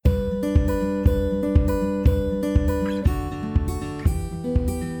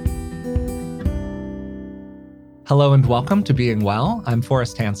Hello and welcome to Being Well. I'm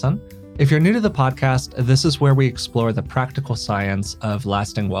Forrest Hansen. If you're new to the podcast, this is where we explore the practical science of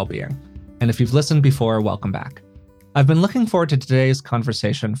lasting well-being. And if you've listened before, welcome back. I've been looking forward to today's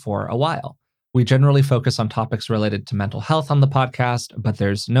conversation for a while. We generally focus on topics related to mental health on the podcast, but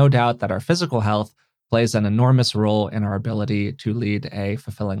there's no doubt that our physical health plays an enormous role in our ability to lead a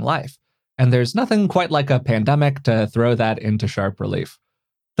fulfilling life. And there's nothing quite like a pandemic to throw that into sharp relief.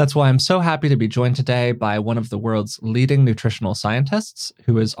 That's why I'm so happy to be joined today by one of the world's leading nutritional scientists,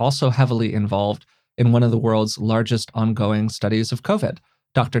 who is also heavily involved in one of the world's largest ongoing studies of COVID,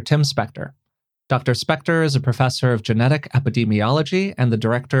 Dr. Tim Spector. Dr. Spector is a professor of genetic epidemiology and the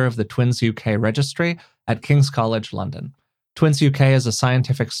director of the Twins UK Registry at King's College London. Twins UK is a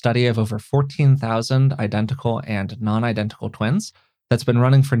scientific study of over 14,000 identical and non-identical twins that's been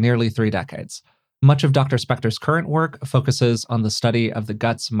running for nearly 3 decades. Much of Dr. Spector's current work focuses on the study of the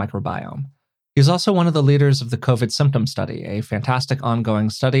gut's microbiome. He's also one of the leaders of the COVID symptom study, a fantastic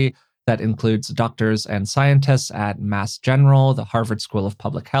ongoing study that includes doctors and scientists at Mass General, the Harvard School of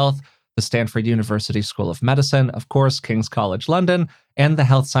Public Health, the Stanford University School of Medicine, of course, King's College London, and the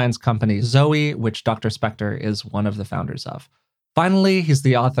health science company Zoe, which Dr. Spector is one of the founders of. Finally, he's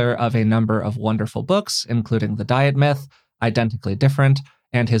the author of a number of wonderful books, including The Diet Myth, Identically Different,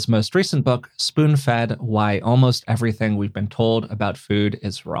 and his most recent book, Spoon-Fed: Why Almost Everything We've Been Told About Food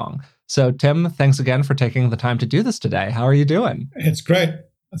is Wrong. So, Tim, thanks again for taking the time to do this today. How are you doing? It's great.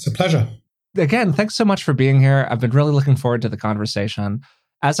 It's a pleasure. Again, thanks so much for being here. I've been really looking forward to the conversation.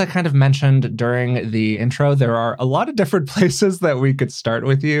 As I kind of mentioned during the intro, there are a lot of different places that we could start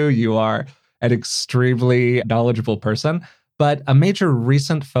with you. You are an extremely knowledgeable person. But a major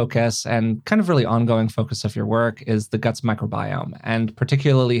recent focus and kind of really ongoing focus of your work is the gut's microbiome, and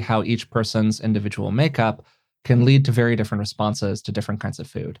particularly how each person's individual makeup can lead to very different responses to different kinds of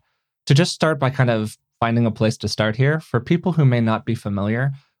food. To just start by kind of finding a place to start here, for people who may not be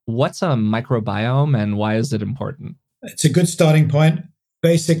familiar, what's a microbiome and why is it important? It's a good starting point.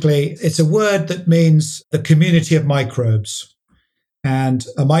 Basically, it's a word that means the community of microbes. And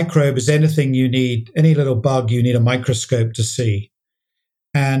a microbe is anything you need, any little bug you need a microscope to see.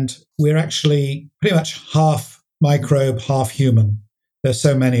 And we're actually pretty much half microbe, half human. There's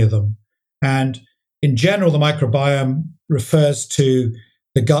so many of them. And in general, the microbiome refers to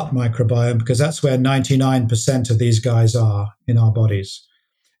the gut microbiome because that's where 99% of these guys are in our bodies.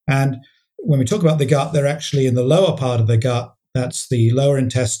 And when we talk about the gut, they're actually in the lower part of the gut. That's the lower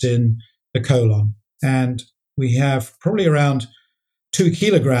intestine, the colon. And we have probably around 2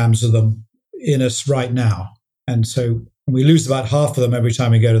 kilograms of them in us right now. And so we lose about half of them every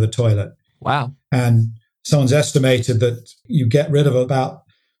time we go to the toilet. Wow. And someone's estimated that you get rid of about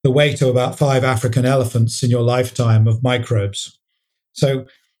the weight of about 5 African elephants in your lifetime of microbes. So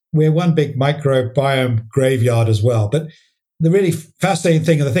we're one big microbiome graveyard as well. But the really fascinating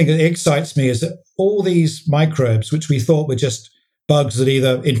thing, and the thing that excites me, is that all these microbes, which we thought were just bugs that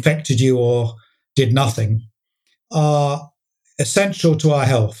either infected you or did nothing, are essential to our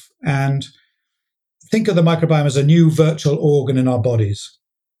health. And think of the microbiome as a new virtual organ in our bodies.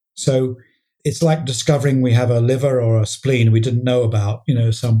 So it's like discovering we have a liver or a spleen we didn't know about,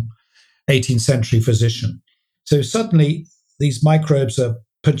 some 18th century physician. So suddenly these microbes are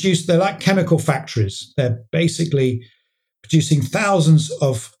produced, they're like chemical factories. They're basically producing thousands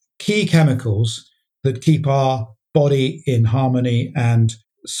of key chemicals that keep our body in harmony and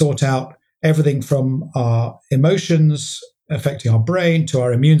sort out everything from our emotions affecting our brain, to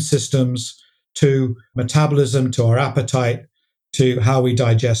our immune systems, to metabolism, to our appetite, to how we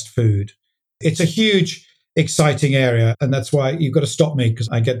digest food. It's a huge, exciting area, and that's why you've got to stop me because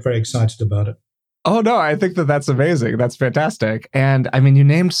I get very excited about it. Oh, no, I think that's amazing. That's fantastic. And I mean, you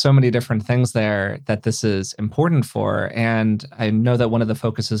named so many different things there that this is important for. And I know that one of the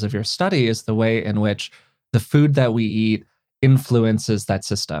focuses of your study is the way in which the food that we eat influences that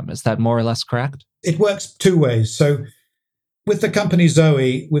system. Is that more or less correct? It works 2 ways. So with the company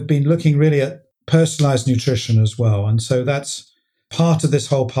Zoe, we've been looking really at personalized nutrition as well. And so that's part of this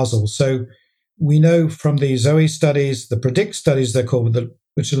whole puzzle. So we know from the Zoe studies, the PREDICT studies, they're called,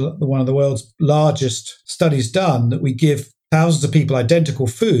 which are one of the world's largest studies done, that we give thousands of people identical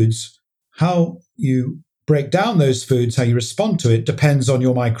foods. How you break down those foods, how you respond to it, depends on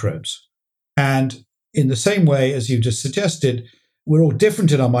your microbes. And in the same way, as you just suggested, we're all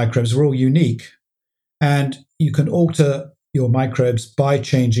different in our microbes. We're all unique. And you can alter your microbes by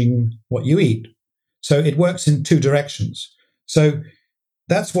changing what you eat. So it works in 2 directions. So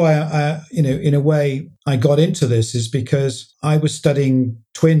that's why, in a way, I got into this, is because I was studying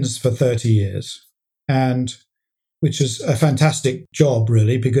twins for 30 years. And which is a fantastic job,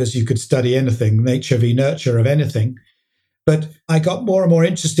 really, because you could study anything, nature v nurture of anything. But I got more and more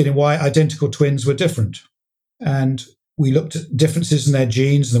interested in why identical twins were different. And we looked at differences in their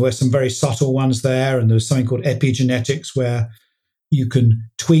genes, and there were some very subtle ones there. And there was something called epigenetics, where you can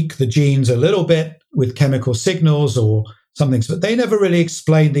tweak the genes a little bit with chemical signals or something. But they never really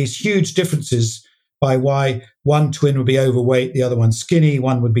explained these huge differences by why one twin would be overweight, the other one skinny,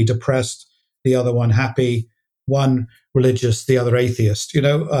 one would be depressed, the other one happy, one religious, the other atheist,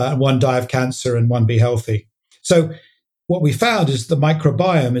 one die of cancer and one be healthy. So what we found is the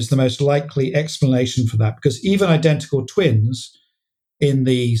microbiome is the most likely explanation for that, because even identical twins in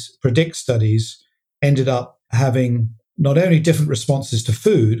these PREDICT studies ended up having not only different responses to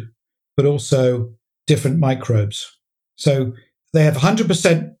food, but also different microbes. So they have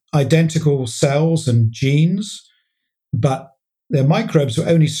 100% identical cells and genes, but their microbes were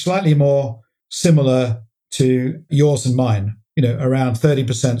only slightly more similar to yours and mine, around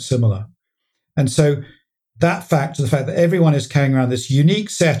 30% similar. And so that fact, the fact that everyone is carrying around this unique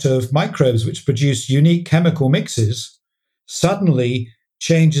set of microbes which produce unique chemical mixes, suddenly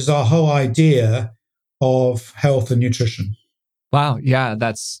changes our whole idea of health and nutrition. Wow. Yeah,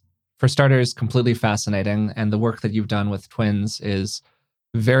 that's, for starters, completely fascinating. And the work that you've done with twins is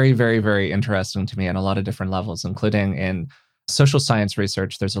very, very, very interesting to me on a lot of different levels, including in social science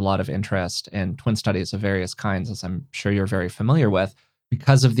research. There's a lot of interest in twin studies of various kinds, as I'm sure you're very familiar with,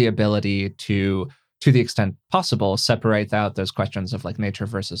 because of the ability to the extent possible, separate out those questions of like nature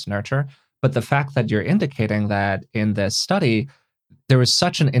versus nurture. But the fact that you're indicating that in this study, there was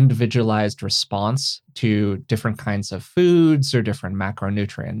such an individualized response to different kinds of foods or different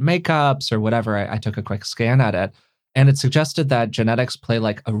macronutrient makeups or whatever. I took a quick scan at it, and it suggested that genetics play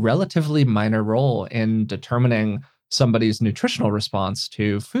like a relatively minor role in determining somebody's nutritional response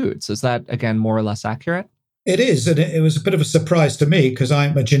to foods. Is that, again, more or less accurate? It is, and it was a bit of a surprise to me because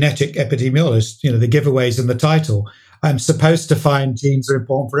I'm a genetic epidemiologist. The giveaways in the title. I'm supposed to find genes are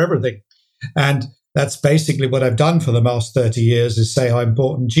important for everything. And that's basically what I've done for the last 30 years, is say how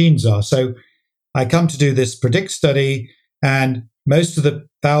important genes are. So I come to do this PREDICT study, and most of the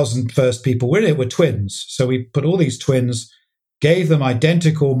 1,000 first people in it were twins. So we put all these twins, gave them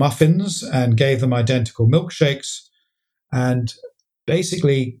identical muffins and gave them identical milkshakes, and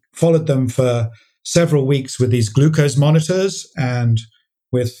basically followed them for several weeks with these glucose monitors and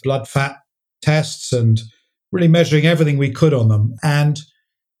with blood fat tests and really measuring everything we could on them. And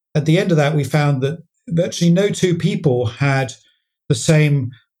at the end of that, we found that virtually no two people had the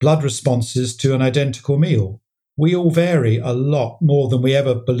same blood responses to an identical meal. We all vary a lot more than we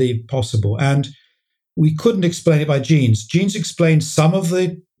ever believed possible. And we couldn't explain it by genes. Genes explain some of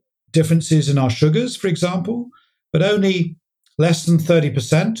the differences in our sugars, for example, but only less than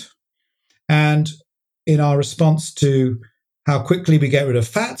 30%. And in our response to how quickly we get rid of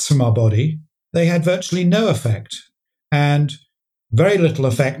fats from our body, they had virtually no effect and very little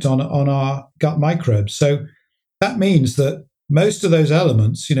effect on our gut microbes. So that means that most of those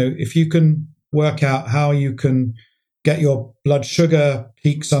elements, if you can work out how you can get your blood sugar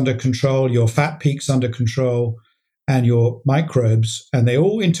peaks under control, your fat peaks under control, and your microbes, and they're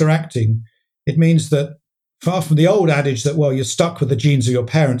all interacting, it means that far from the old adage that, well, you're stuck with the genes of your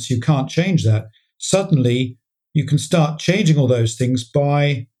parents, you can't change that. Suddenly, you can start changing all those things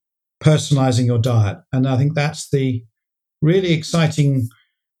by personalizing your diet. And I think that's the really exciting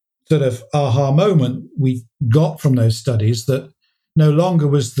sort of aha moment we got from those studies, that no longer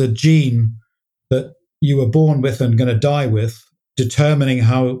was the gene that you were born with and going to die with determining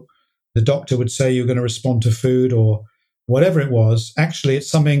how the doctor would say you're going to respond to food or whatever it was. Actually,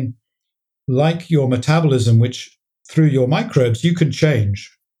 it's something like your metabolism, which through your microbes you can change.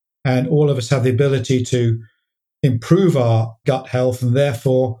 And all of us have the ability to improve our gut health and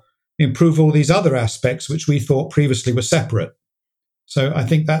therefore improve all these other aspects which we thought previously were separate. So I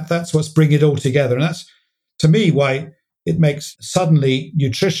think that's what's bringing it all together. And that's, to me, why it makes suddenly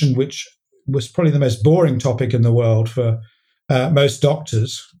nutrition, which was probably the most boring topic in the world for most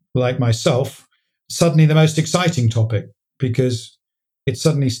doctors like myself, suddenly the most exciting topic, because it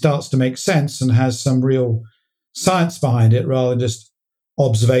suddenly starts to make sense and has some real science behind it rather than just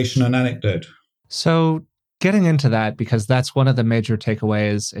observation and anecdote. So getting into that, because that's one of the major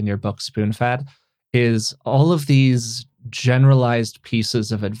takeaways in your book, Spoonfed, is all of these generalized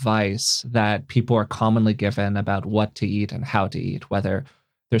pieces of advice that people are commonly given about what to eat and how to eat, whether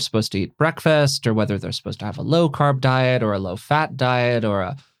they're supposed to eat breakfast or whether they're supposed to have a low carb diet or a low fat diet or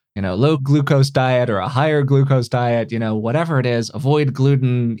a low glucose diet or a higher glucose diet, whatever it is, avoid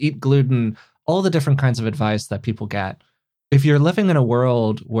gluten, eat gluten, all the different kinds of advice that people get. if you're living in a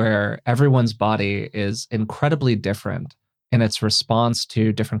world where everyone's body is incredibly different in its response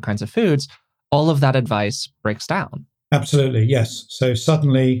to different kinds of foods, all of that advice breaks down. Absolutely, yes. So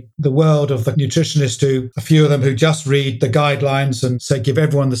suddenly the world of the nutritionist, who a few of them who just read the guidelines and say give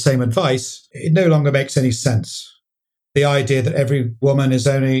everyone the same advice, it no longer makes any sense. The idea that every woman is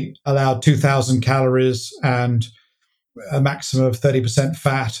only allowed 2,000 calories and a maximum of 30%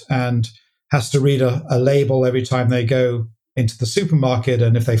 fat and has to read a label every time they go into the supermarket.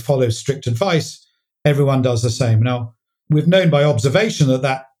 And if they follow strict advice, everyone does the same. Now, we've known by observation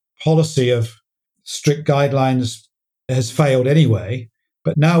that policy of strict guidelines has failed anyway,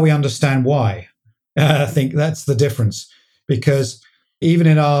 but now we understand why. I think that's the difference, because even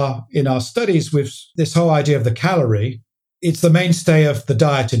in our studies with this whole idea of the calorie, it's the mainstay of the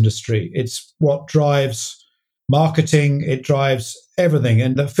diet industry. It's what drives marketing. It drives everything.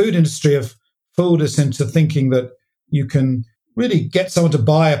 And the food industry have fooled us into thinking that you can really get someone to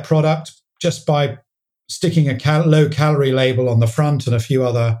buy a product just by sticking a low-calorie label on the front and a few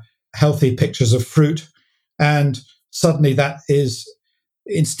other healthy pictures of fruit. And suddenly that is,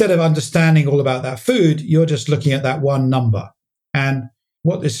 instead of understanding all about that food, you're just looking at that one number. And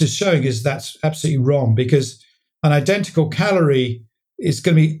what this is showing is that's absolutely wrong, because an identical calorie is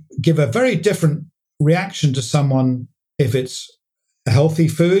going to give a very different reaction to someone if it's a healthy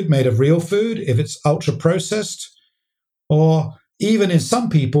food made of real food, if it's ultra-processed, or even in some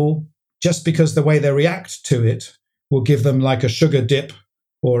people, just because the way they react to it will give them like a sugar dip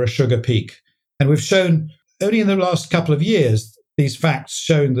or a sugar peak. And we've shown only in the last couple of years, these facts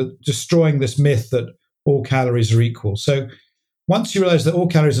shown that destroying this myth that all calories are equal. So once you realize that all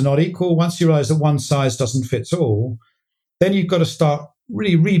calories are not equal, once you realize that one size doesn't fit all, then you've got to start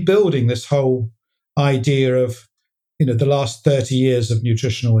really rebuilding this whole idea of, the last 30 years of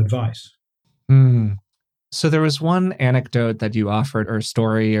nutritional advice. So there was one anecdote that you offered, or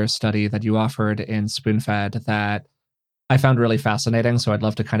story or study that you offered in Spoonfed that I found really fascinating. So I'd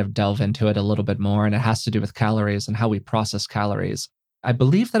love to kind of delve into it a little bit more. And it has to do with calories and how we process calories. I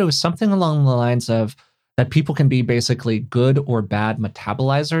believe that it was something along the lines of that people can be basically good or bad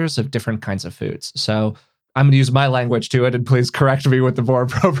metabolizers of different kinds of foods. So I'm going to use my language to it, and please correct me with the more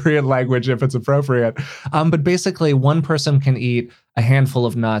appropriate language if it's appropriate. But basically, one person can eat a handful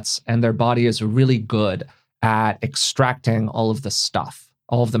of nuts and their body is really good at extracting all of the stuff,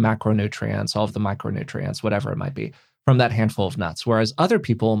 all of the macronutrients, all of the micronutrients, whatever it might be, from that handful of nuts. Whereas other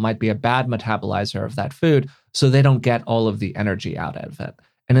people might be a bad metabolizer of that food, so they don't get all of the energy out of it.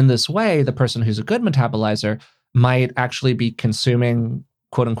 And in this way, the person who's a good metabolizer might actually be consuming,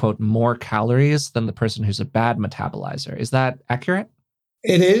 quote unquote, more calories than the person who's a bad metabolizer. Is that accurate?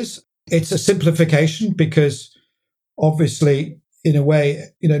 It is. It's a simplification because obviously, in a way,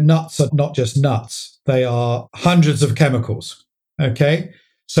 nuts are not just nuts. They are hundreds of chemicals. Okay.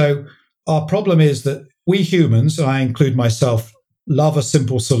 So our problem is that we humans, and I include myself, love a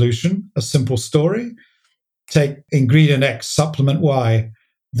simple solution, a simple story. Take ingredient X, supplement Y,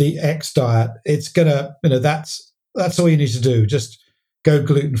 the X diet. It's gonna, that's all you need to do. Just go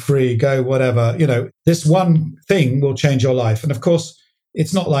gluten-free, go whatever. This one thing will change your life. And of course,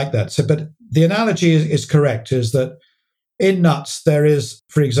 it's not like that. So, but the analogy is correct, is that in nuts, there is,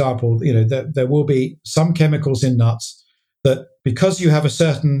 for example, there will be some chemicals in nuts that, because you have a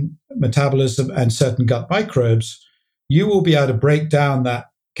certain metabolism and certain gut microbes, you will be able to break down that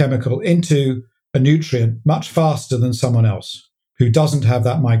chemical into a nutrient much faster than someone else who doesn't have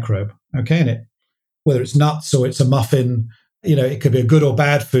that microbe. Okay. And whether it's nuts or it's a muffin, it could be a good or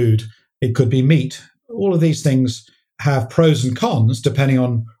bad food. It could be meat. All of these things have pros and cons depending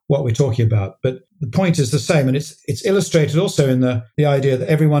on what we're talking about. But the point is the same. And it's illustrated also in the idea that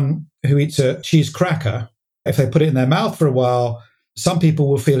everyone who eats a cheese cracker, if they put it in their mouth for a while, some people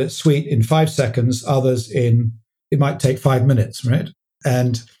will feel it sweet in 5 seconds, others it might take 5 minutes, right?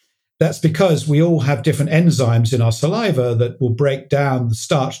 And that's because we all have different enzymes in our saliva that will break down the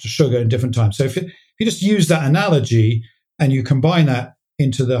starch to sugar in different times. So if you just use that analogy and you combine that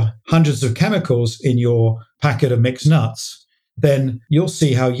into the hundreds of chemicals in your packet of mixed nuts, then you'll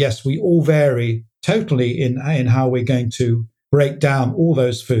see how, yes, we all vary totally in how we're going to break down all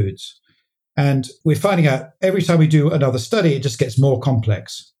those foods. And we're finding out every time we do another study, it just gets more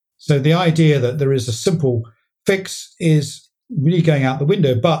complex. So the idea that there is a simple fix is really going out the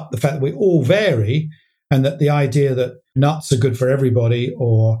window. But the fact that we all vary, and that the idea that nuts are good for everybody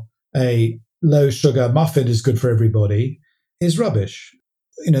or a low sugar muffin is good for everybody is rubbish.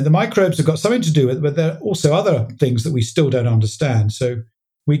 The microbes have got something to do with it, but there are also other things that we still don't understand. So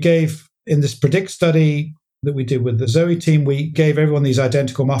we gave, in this PREDICT study that we did with the Zoe team, we gave everyone these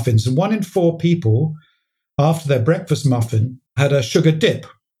identical muffins, and 1 in 4 people, after their breakfast muffin, had a sugar dip.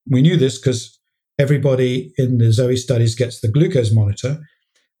 We knew this because everybody in the Zoe studies gets the glucose monitor.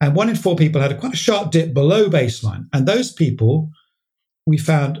 And 1 in 4 people had quite a sharp dip below baseline. And those people, we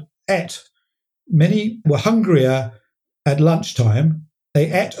found, ate. Many were hungrier at lunchtime.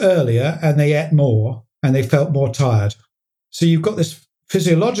 They ate earlier and they ate more and they felt more tired. So you've got this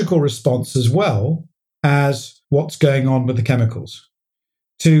physiological response as well as what's going on with the chemicals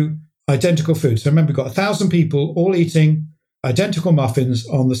to identical food. So remember, we've got 1,000 people all eating identical muffins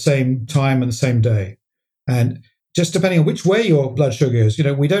on the same time and the same day. And just depending on which way your blood sugar is,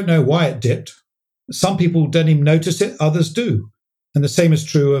 we don't know why it dipped. Some people don't even notice it, others do. And the same is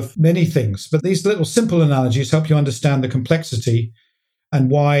true of many things. But these little simple analogies help you understand the complexity and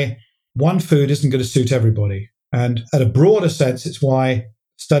why one food isn't going to suit everybody. And at a broader sense, it's why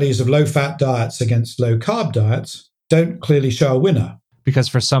studies of low-fat diets against low-carb diets don't clearly show a winner. Because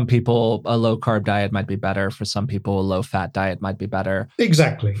for some people, a low-carb diet might be better. For some people, a low-fat diet might be better.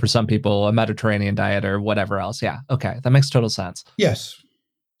 Exactly. For some people, a Mediterranean diet or whatever else. Yeah, okay, that makes total sense. Yes.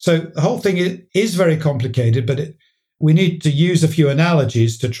 So the whole thing is very complicated, but we need to use a few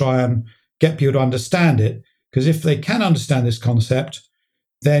analogies to try and get people to understand it. Because if they can understand this concept,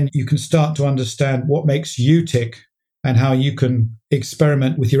 then you can start to understand what makes you tick and how you can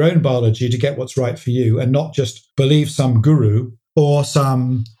experiment with your own biology to get what's right for you and not just believe some guru or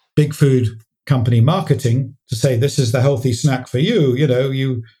some big food company marketing to say this is the healthy snack for you.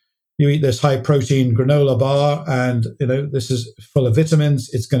 You eat this high protein granola bar and this is full of vitamins,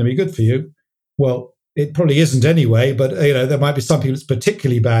 it's going to be good for you. Well, it probably isn't anyway, but there might be some people it's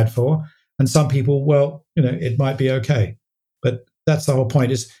particularly bad for, and some people, it might be okay. But that's the whole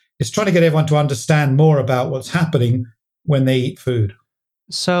point, is trying to get everyone to understand more about what's happening when they eat food.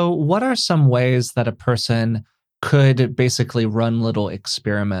 So what are some ways that a person could basically run little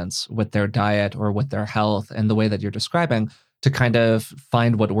experiments with their diet or with their health in the way that you're describing to kind of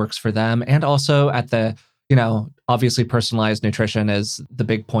find what works for them? And also at the, obviously personalized nutrition is the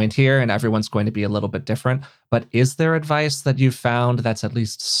big point here and everyone's going to be a little bit different. But is there advice that you've found that's at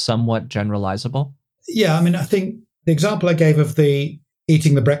least somewhat generalizable? Yeah, I think the example I gave of the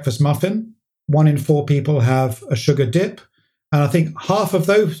eating the breakfast muffin, 1 in 4 people have a sugar dip. And I think half of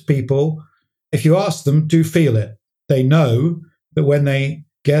those people, if you ask them, do feel it. They know that when they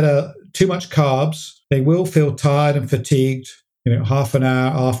get too much carbs, they will feel tired and fatigued, half an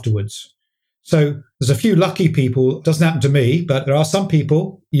hour afterwards. So there's a few lucky people. It doesn't happen to me, but there are some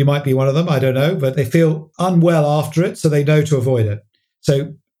people, you might be one of them, I don't know, but they feel unwell after it, so they know to avoid it.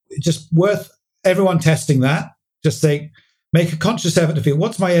 So it's just worth everyone testing that. Just make a conscious effort to feel,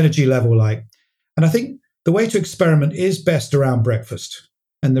 what's my energy level like? And I think the way to experiment is best around breakfast.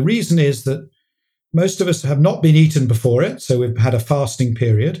 And the reason is that most of us have not been eaten before it. So we've had a fasting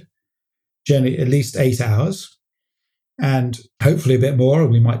period, generally at least 8 hours, and hopefully a bit more.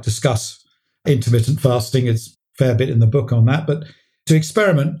 We might discuss intermittent fasting. It's a fair bit in the book on that. But to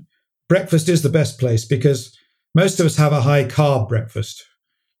experiment, breakfast is the best place because most of us have a high carb breakfast.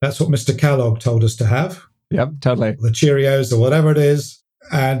 That's what Mr. Kellogg told us to have. Yep, totally. The Cheerios or whatever it is,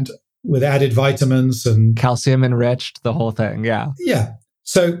 and with added vitamins and calcium enriched, the whole thing. Yeah. Yeah.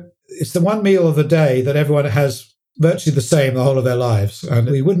 So it's the one meal of the day that everyone has virtually the same the whole of their lives. And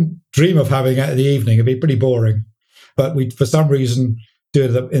we wouldn't dream of having it in the evening. It'd be pretty boring. But we, for some reason, do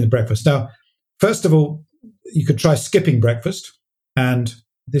it in the breakfast. Now, first of all, you could try skipping breakfast. And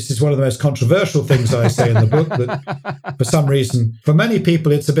this is one of the most controversial things I say in the book, that for some reason, for many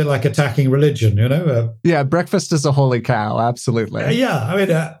people, it's a bit like attacking religion, Yeah, breakfast is a holy cow, absolutely.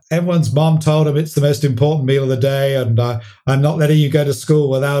 Everyone's mom told them it's the most important meal of the day, and I'm not letting you go to school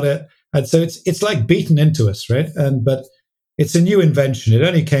without it. And so it's like beaten into us, right? But it's a new invention. It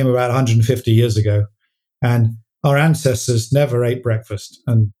only came about 150 years ago. And our ancestors never ate breakfast.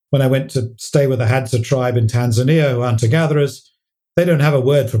 And when I went to stay with the Hadza tribe in Tanzania, who are hunter-gatherers, they don't have a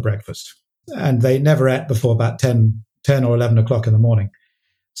word for breakfast. And they never ate before about 10 or 11 o'clock in the morning.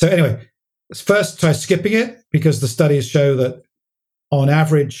 So anyway, first try skipping it, because the studies show that on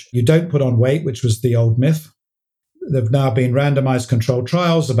average, you don't put on weight, which was the old myth. There have now been randomized controlled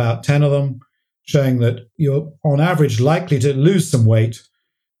trials, about 10 of them, showing that you're on average likely to lose some weight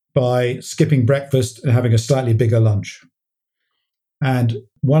by skipping breakfast and having a slightly bigger lunch. And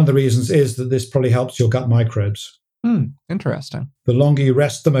one of the reasons is that this probably helps your gut microbes. Interesting. The longer you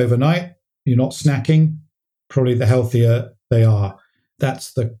rest them overnight, you're not snacking, probably the healthier they are.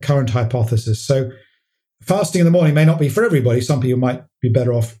 That's the current hypothesis. So fasting in the morning may not be for everybody. Some people might be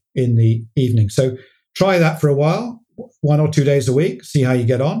better off in the evening. So try that for a while, 1 or 2 days a week, see how you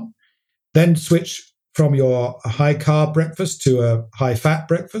get on. Then switch from your high carb breakfast to a high fat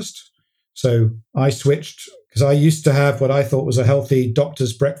breakfast. So I switched because I used to have what I thought was a healthy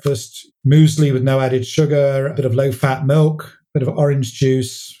doctor's breakfast, muesli with no added sugar, a bit of low-fat milk, a bit of orange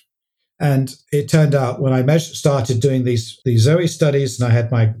juice. And it turned out when I started doing these Zoe studies and I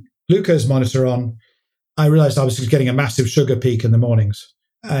had my glucose monitor on, I realized I was getting a massive sugar peak in the mornings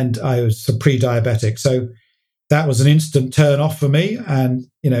and I was pre-diabetic. So that was an instant turn off for me. And,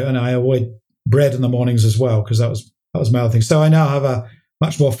 and I avoid bread in the mornings as well because that was my other thing. So I now have a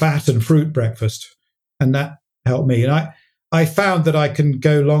much more fat and fruit breakfast and that helped me. And I found that I can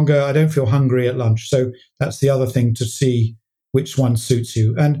go longer. I don't feel hungry at lunch. So that's the other thing to see which one suits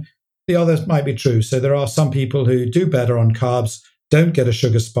you. And the others might be true. So there are some people who do better on carbs, don't get a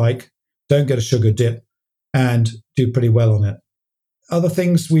sugar spike, don't get a sugar dip, and do pretty well on it. Other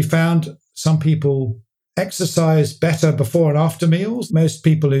things we found, some people exercise better before and after meals. Most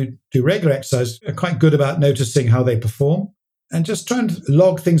people who do regular exercise are quite good about noticing how they perform and just trying to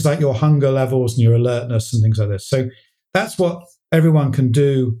log things like your hunger levels and your alertness and things like this. So that's what everyone can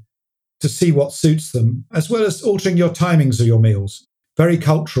do to see what suits them, as well as altering your timings of your meals. Very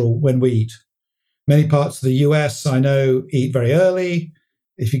cultural when we eat. Many parts of the US, I know, eat very early.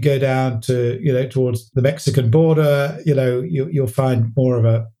 If you go down to, towards the Mexican border, you'll find more of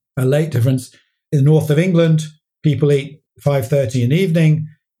a late difference. In the north of England, people eat 5:30 in the evening.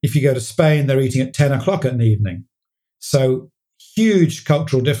 If you go to Spain, they're eating at 10 o'clock in the evening. So huge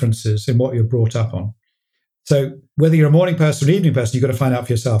cultural differences in what you're brought up on. So whether you're a morning person or an evening person, you've got to find out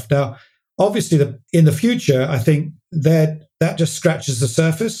for yourself. Now, obviously, in the future, I think that just scratches the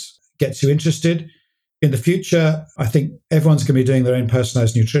surface, gets you interested. In the future, I think everyone's going to be doing their own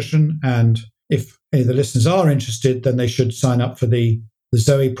personalized nutrition. And if any of the listeners are interested, then they should sign up for the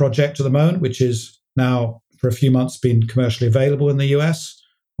Zoe project at the moment, which is now for a few months been commercially available in the US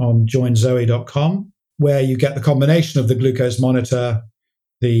on joinzoe.com, where you get the combination of the glucose monitor,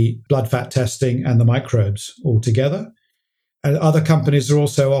 the blood fat testing, and the microbes all together. And other companies are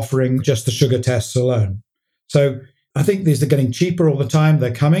also offering just the sugar tests alone. So I think these are getting cheaper all the time.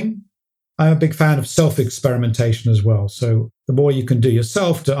 They're coming. I'm a big fan of self-experimentation as well. So the more you can do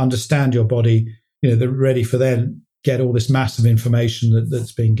yourself to understand your body, they're ready for then get all this massive information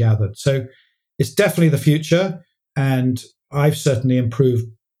that's being gathered. So it's definitely the future. And I've certainly improved,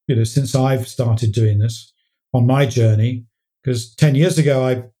 since I've started doing this on my journey, because 10 years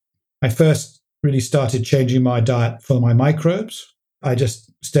ago, I first really started changing my diet for my microbes. I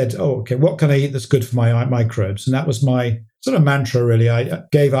just said, what can I eat that's good for my microbes? And that was my sort of mantra, really. I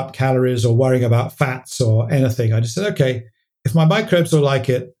gave up calories or worrying about fats or anything. I just said, okay, if my microbes will like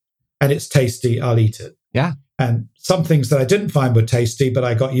it and it's tasty, I'll eat it. Yeah. And some things that I didn't find were tasty, but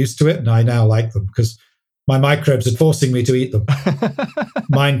I got used to it and I now like them because my microbes are forcing me to eat them.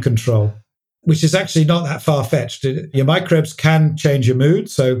 Mind control, which is actually not that far-fetched. Your microbes can change your mood.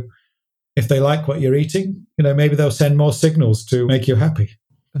 So if they like what you're eating, maybe they'll send more signals to make you happy.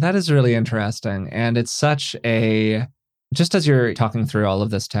 That is really interesting. And it's such just as you're talking through all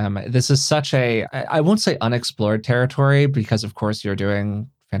of this, Tim, this is such I won't say unexplored territory, because of course you're doing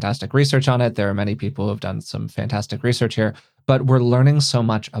fantastic research on it. There are many people who have done some fantastic research here, but we're learning so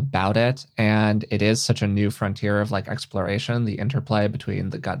much about it. And it is such a new frontier of exploration, the interplay between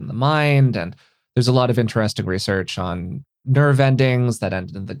the gut and the mind. And there's a lot of interesting research on nerve endings that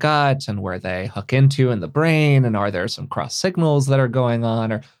end in the gut and where they hook into in the brain. And are there some cross signals that are going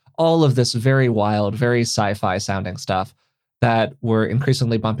on, or all of this very wild, very sci-fi sounding stuff that we're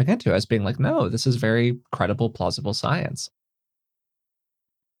increasingly bumping into as being no, this is very credible, plausible science.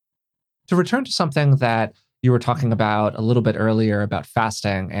 To return to something that you were talking about a little bit earlier about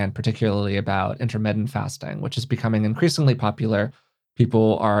fasting, and particularly about intermittent fasting, which is becoming increasingly popular.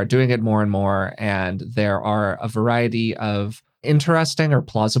 People are doing it more and more, and there are a variety of interesting or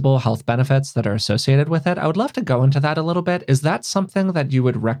plausible health benefits that are associated with it. I would love to go into that a little bit. Is that something that you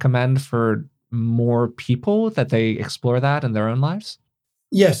would recommend for more people, that they explore that in their own lives?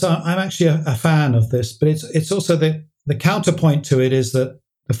 Yes, I'm actually a fan of this, but it's also the counterpoint to it is that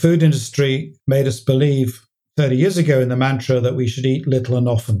the food industry made us believe 30 years ago in the mantra that we should eat little and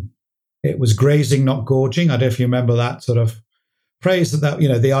often. It was grazing, not gorging. I don't know if you remember that sort of phrase. That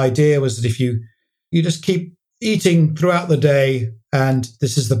the idea was that if you just keep eating throughout the day, and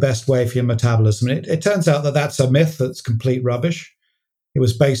this is the best way for your metabolism. And it turns out that that's a myth that's complete rubbish. It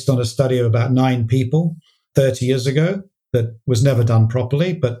was based on a study of about 9 people 30 years ago that was never done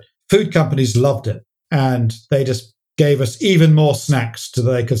properly, but food companies loved it. And they just gave us even more snacks so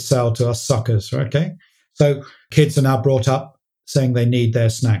they could sell to us suckers, okay? So kids are now brought up saying they need their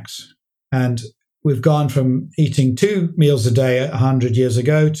snacks. And we've gone from eating 2 meals a day 100 years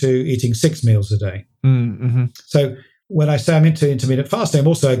ago to eating 6 meals a day. Mm-hmm. So when I say I'm into intermittent fasting, I'm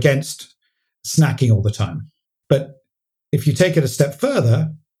also against snacking all the time. But if you take it a step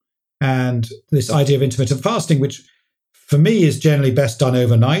further, and this idea of intermittent fasting, which for me is generally best done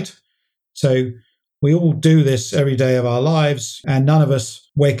overnight. So we all do this every day of our lives, and none of us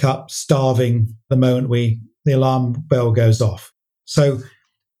wake up starving the moment the alarm bell goes off. So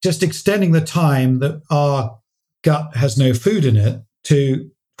just extending the time that our gut has no food in it to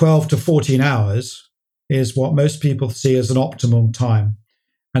 12 to 14 hours is what most people see as an optimal time.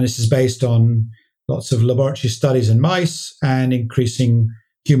 And this is based on lots of laboratory studies in mice and increasing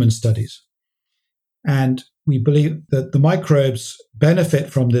human studies. And we believe that the microbes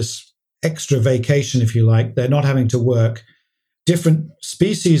benefit from this extra vacation, if you like. They're not having to work. Different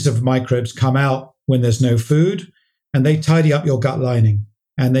species of microbes come out when there's no food, and they tidy up your gut lining.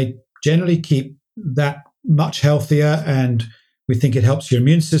 And they generally keep that much healthier, and we think it helps your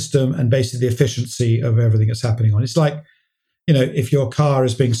immune system and basically the efficiency of everything that's happening on. It's like, if your car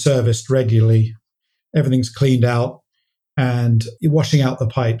is being serviced regularly, everything's cleaned out and you're washing out the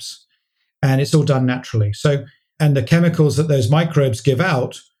pipes, and it's all done naturally. So, and the chemicals that those microbes give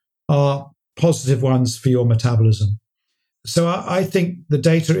out are positive ones for your metabolism. So I think the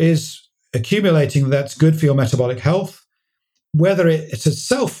data is accumulating that's good for your metabolic health. Whether it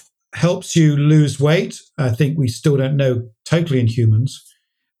itself helps you lose weight, I think we still don't know totally in humans,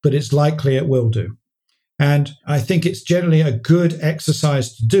 but it's likely it will do. And I think it's generally a good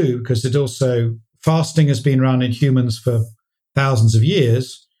exercise to do because it also, fasting has been around in humans for thousands of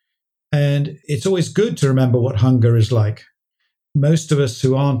years. And it's always good to remember what hunger is like. Most of us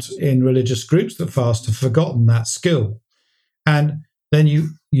who aren't in religious groups that fast have forgotten that skill. And then you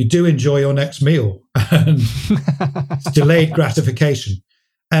do enjoy your next meal. It's delayed gratification.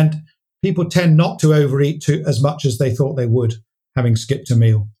 And people tend not to overeat as much as they thought they would, having skipped a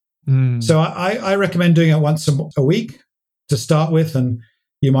meal. So I recommend doing it once a week to start with, and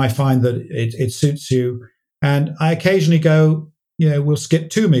you might find that it suits you. And I occasionally go, we'll skip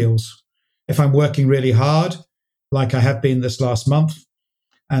 2 meals if I'm working really hard, like I have been this last month.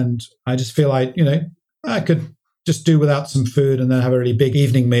 And I just feel like, I could just do without some food and then have a really big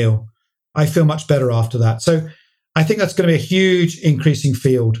evening meal. I feel much better after that. So I think that's going to be a huge increasing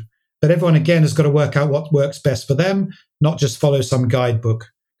field. But everyone, again, has got to work out what works best for them, not just follow some guidebook.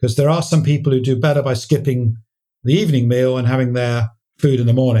 Because there are some people who do better by skipping the evening meal and having their food in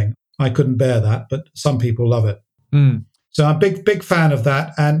the morning. I couldn't bear that, but some people love it. So I'm a big fan of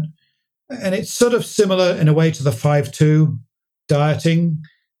that. And it's sort of similar in a way to the 5-2 dieting,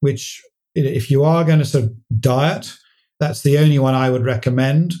 which if you are going to sort of diet, that's the only one I would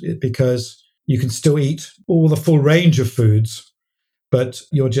recommend because you can still eat all the full range of foods, but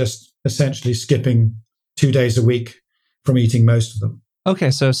you're just essentially skipping 2 days a week from eating most of them.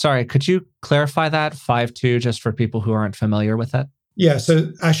 Okay, so sorry, could you clarify that 5-2 just for people who aren't familiar with it? Yeah,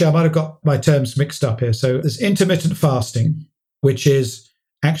 so actually I might have got my terms mixed up here. So there's intermittent fasting, which is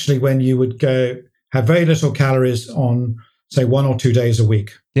actually when you would go have very little calories on, say, 1 or 2 days a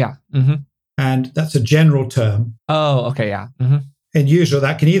week. Yeah. And that's a general term. Oh, okay, yeah. And usually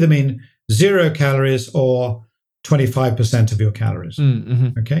that can either mean 0 calories or 25% of your calories.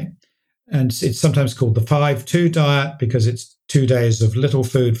 Okay? And it's sometimes called the 5-2 diet because it's 2 days of little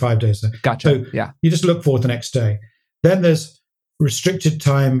food, 5 days. Gotcha. So you just look forward to the next day. Then there's restricted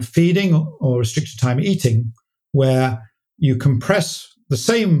time feeding or restricted time eating, where you compress the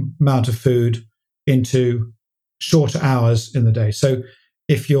same amount of food into shorter hours in the day. So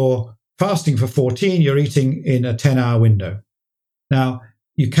if you're fasting for 14, you're eating in a 10-hour window. Now,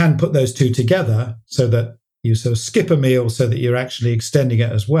 you can put those two together so that you sort of skip a meal so that you're actually extending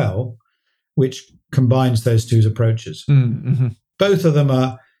it as well, which combines those two approaches. Both of them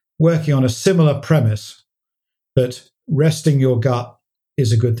are working on a similar premise, that resting your gut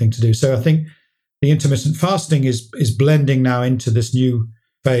is a good thing to do. So I think the intermittent fasting is blending now into this new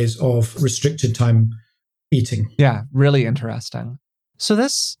phase of restricted time eating. Yeah, really interesting. So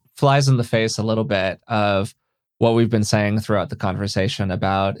this flies in the face a little bit of what we've been saying throughout the conversation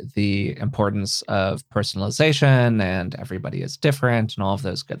about the importance of personalization and everybody is different and all of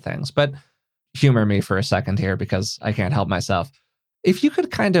those good things. But humor me for a second here because I can't help myself. If you could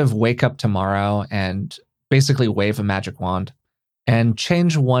kind of wake up tomorrow and basically wave a magic wand and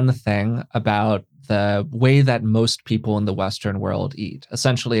change one thing about the way that most people in the Western world eat,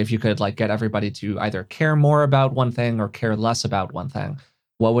 essentially, if you could get everybody to either care more about one thing or care less about one thing,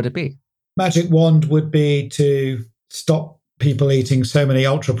 what would it be? Magic wand would be to stop people eating so many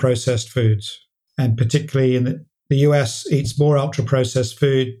ultra-processed foods. And particularly in the US eats more ultra-processed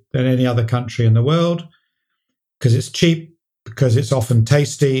food than any other country in the world because it's cheap, because it's often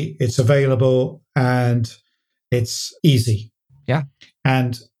tasty, it's available, and it's easy. Yeah.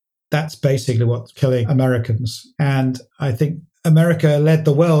 And that's basically what's killing Americans. And I think America led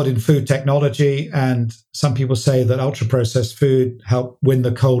the world in food technology. And some people say that ultra-processed food helped win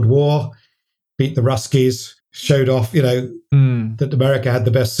the Cold War, beat the Ruskies, showed off, that America had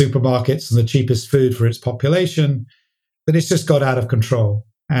the best supermarkets and the cheapest food for its population. But it's just got out of control.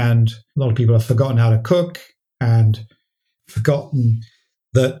 And a lot of people have forgotten how to cook and forgotten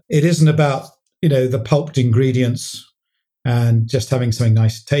that it isn't about, the pulped ingredients and just having something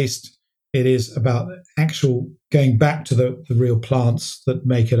nice to taste. It is about actual going back to the real plants that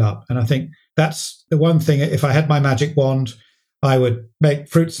make it up. And I think that's the one thing. If I had my magic wand, I would make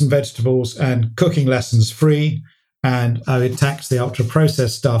fruits and vegetables and cooking lessons free, and I would tax the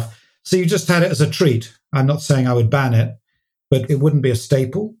ultra-processed stuff. So you just had it as a treat. I'm not saying I would ban it, but it wouldn't be a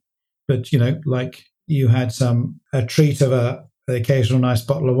staple. But, like you had a treat of an occasional nice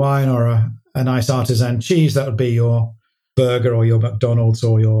bottle of wine or a nice artisan cheese, that would be your burger or your McDonald's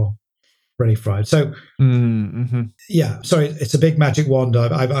or your ready fried. So, yeah, sorry, it's a big magic wand.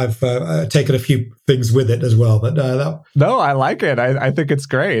 I've taken a few things with it as well. But No, I like it. I think it's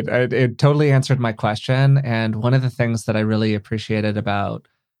great. It totally answered my question. And one of the things that I really appreciated about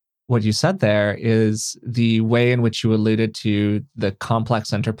what you said there is the way in which you alluded to the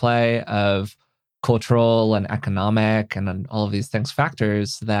complex interplay of cultural and economic and all of these things,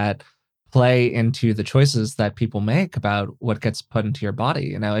 factors that play into the choices that people make about what gets put into your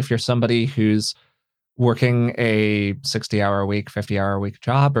body. If you're somebody who's working a 60-hour a week, 50-hour a week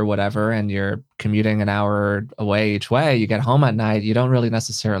job or whatever, and you're commuting an hour away each way, you get home at night, you don't really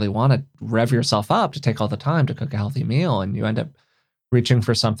necessarily want to rev yourself up to take all the time to cook a healthy meal. And you end up reaching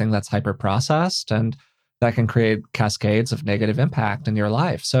for something that's hyper-processed, and that can create cascades of negative impact in your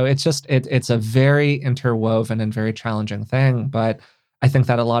life. So it's a very interwoven and very challenging thing. But I think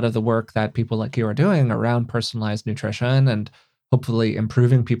that a lot of the work that people like you are doing around personalized nutrition and hopefully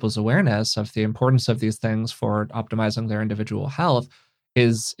improving people's awareness of the importance of these things for optimizing their individual health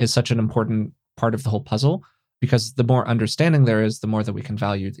is such an important part of the whole puzzle, because the more understanding there is, the more that we can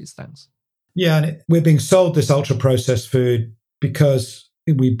value these things. Yeah, and we're being sold this ultra-processed food because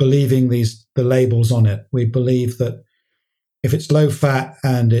we believing the labels on it. We believe that if it's low fat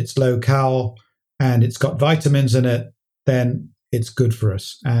and it's low cal and it's got vitamins in it, then it's good for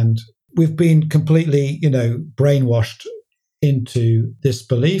us. And we've been completely, brainwashed into this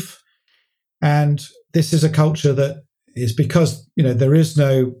belief. And this is a culture that is because, there is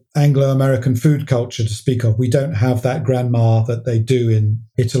no Anglo-American food culture to speak of. We don't have that grandma that they do in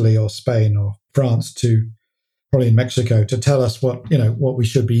Italy or Spain or France, probably in Mexico, to tell us what we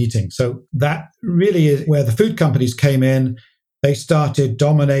should be eating. So that really is where the food companies came in. They started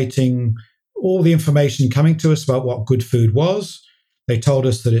dominating all the information coming to us about what good food was. They told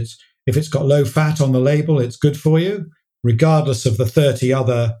us that if it's got low fat on the label, it's good for you, regardless of the 30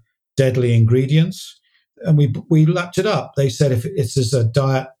 other deadly ingredients. And we lapped it up. They said if it's just a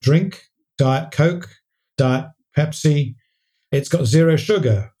diet drink, Diet Coke, Diet Pepsi, it's got zero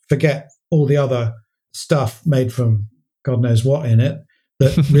sugar. Forget all the other stuff made from God knows what in it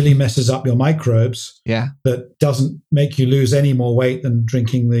that really messes up your microbes. Yeah. That doesn't make you lose any more weight than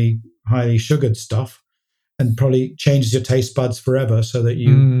drinking the highly sugared stuff, and probably changes your taste buds forever so that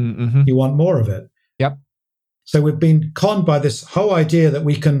you want more of it. Yep. So we've been conned by this whole idea that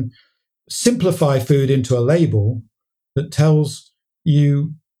we can simplify food into a label that tells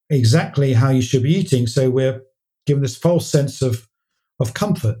you exactly how you should be eating. So we're given this false sense of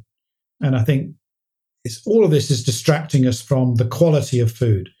comfort. And I think all of this is distracting us from the quality of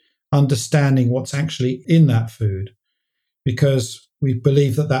food, understanding what's actually in that food, because we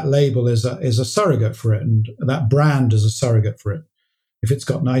believe that label is a surrogate for it, and that brand is a surrogate for it. If it's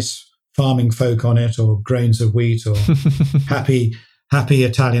got nice farming folk on it, or grains of wheat, or happy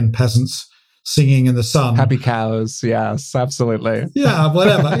Italian peasants singing in the sun, happy cows, yes, absolutely, yeah,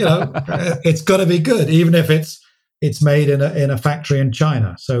 whatever, it's got to be good, even if it's made in a factory in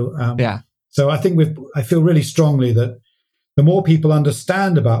China. So yeah. So I think I feel really strongly that the more people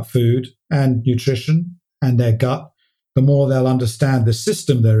understand about food and nutrition and their gut, the more they'll understand the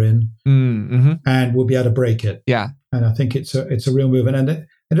system they're in, and will be able to break it. Yeah. And I think it's a real movement. And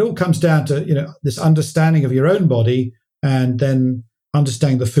it all comes down to, this understanding of your own body and then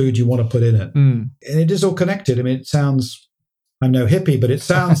understanding the food you want to put in it. And it is all connected. I mean, it sounds, I'm no hippie, but it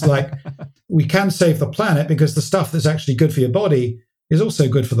sounds like we can save the planet because the stuff that's actually good for your body is also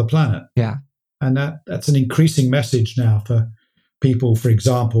good for the planet. Yeah. And that's an increasing message now for people, for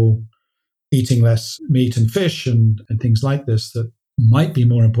example, eating less meat and fish and things like this that might be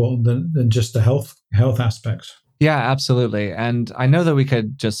more important than just the health aspects. Yeah, absolutely. And I know that we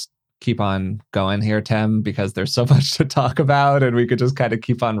could just keep on going here, Tim, because there's so much to talk about and we could just kind of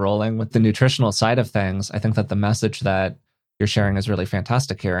keep on rolling with the nutritional side of things. I think that the message that you're sharing is really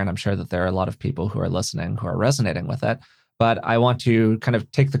fantastic here. And I'm sure that there are a lot of people who are listening who are resonating with it. But I want to kind of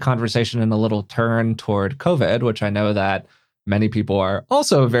take the conversation in a little turn toward COVID, which I know that many people are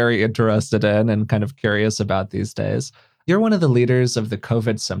also very interested in and kind of curious about these days. You're one of the leaders of the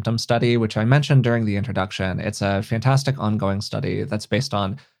COVID symptom study, which I mentioned during the introduction. It's a fantastic ongoing study that's based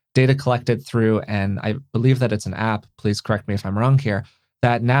on data collected through, and I believe that it's an app, please correct me if I'm wrong here,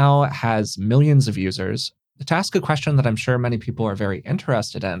 that now has millions of users. To ask a question that I'm sure many people are very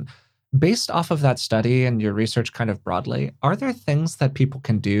interested in, based off of that study and your research kind of broadly, are there things that people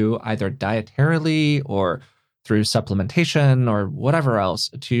can do either dietarily or through supplementation or whatever else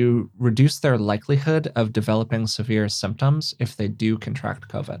to reduce their likelihood of developing severe symptoms if they do contract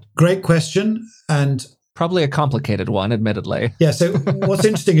COVID? Great question. And probably a complicated one, admittedly. Yeah. So what's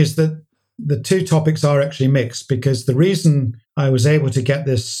interesting is that the two topics are actually mixed, because the reason I was able to get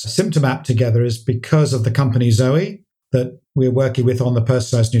this symptom app together is because of the company Zoe that we're working with on the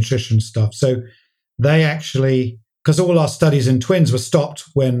personalized nutrition stuff. So they actually, because all our studies in twins were stopped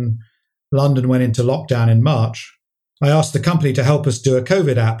when London went into lockdown in March, I asked the company to help us do a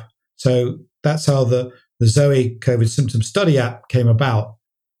COVID app. So that's how the Zoe COVID symptom study app came about,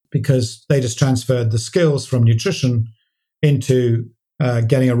 because they just transferred the skills from nutrition into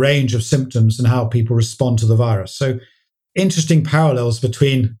getting a range of symptoms and how people respond to the virus. So interesting parallels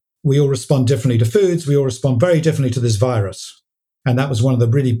between we all respond differently to foods, we all respond very differently to this virus. And that was one of the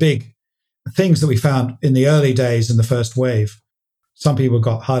really big things that we found in the early days in the first wave. Some people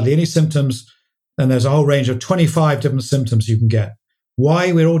got hardly any symptoms, and there's a whole range of 25 different symptoms you can get.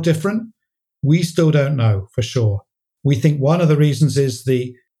 Why we're all different, we still don't know for sure. We think one of the reasons is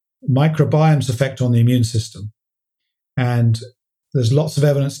the microbiome's effect on the immune system. And there's lots of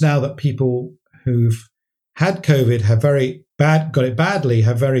evidence now that people who've had COVID got it badly,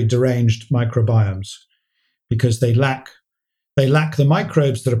 have very deranged microbiomes because they lack the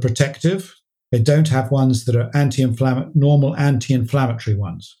microbes that are protective. They don't have ones that are normal anti-inflammatory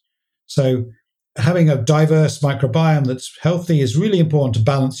ones. So having a diverse microbiome that's healthy is really important to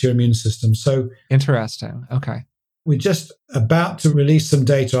balance your immune system. So interesting. Okay. We're just about to release some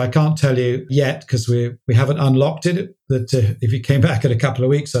data. I can't tell you yet because we haven't unlocked it. That if you came back in a couple of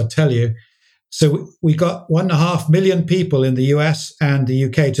weeks, I'd tell you. So we got 1.5 million people in the US and the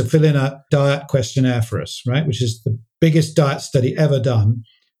UK to fill in a diet questionnaire for us, right? Which is the biggest diet study ever done.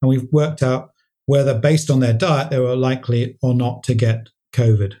 And we've worked out whether based on their diet, they were likely or not to get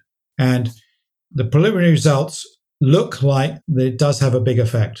COVID. And the preliminary results look like it does have a big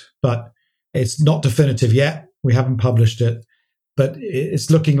effect, but it's not definitive yet. We haven't published it, but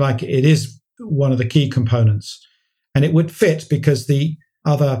it's looking like it is one of the key components. And it would fit because the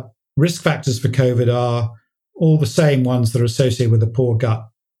other risk factors for COVID are all the same ones that are associated with a poor gut.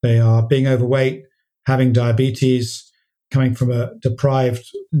 They are being overweight, having diabetes, coming from a deprived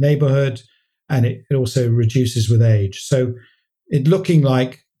neighborhood, and it also reduces with age. So it's looking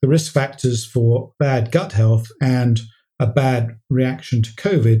like the risk factors for bad gut health and a bad reaction to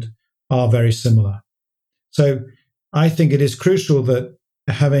COVID are very similar. So I think it is crucial that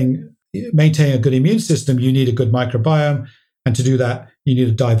maintaining a good immune system, you need a good microbiome. And to do that, you need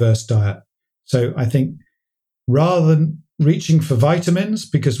a diverse diet. So I think rather than reaching for vitamins,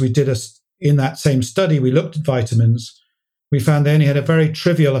 because we did in that same study, we looked at vitamins, we found they only had a very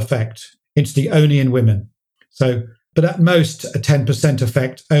trivial effect, incidentally only in women. So, but at most a 10%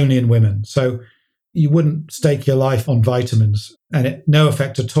 effect only in women. So you wouldn't stake your life on vitamins, and no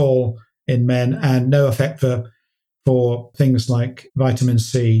effect at all in men, and no effect for things like vitamin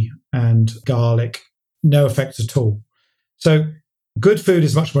C and garlic, no effect at all. So good food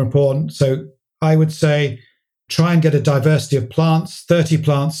is much more important. So I would say try and get a diversity of plants. 30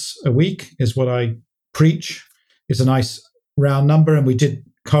 plants a week is what I preach. It's a nice round number. And we did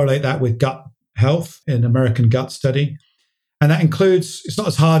correlate that with gut health in American Gut Study. And that includes, it's not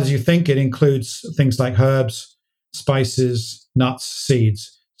as hard as you think. It includes things like herbs, spices, nuts,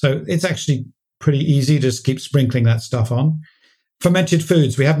 seeds. So it's actually pretty easy to just keep sprinkling that stuff on. Fermented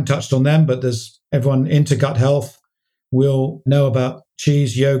foods, we haven't touched on them, but there's everyone into gut health will know about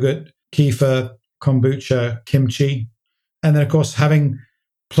cheese, yogurt, kefir, kombucha, kimchi. And then, of course, having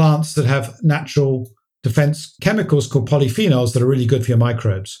plants that have natural defense chemicals called polyphenols that are really good for your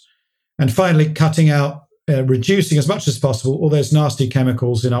microbes. And finally, cutting out, reducing as much as possible all those nasty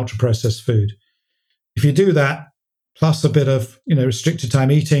chemicals in ultra-processed food. If you do that, plus a bit of restricted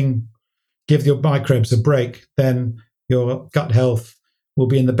time eating, give your microbes a break, then your gut health will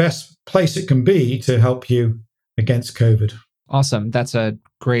be in the best place it can be to help you against COVID. Awesome. That's a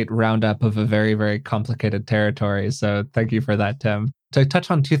great roundup of a very, very complicated territory. So thank you for that, Tim. To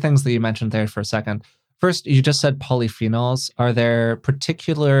touch on two things that you mentioned there for a second. First, you just said polyphenols. Are there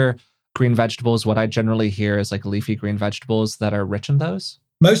particular green vegetables, what I generally hear is like leafy green vegetables, that are rich in those?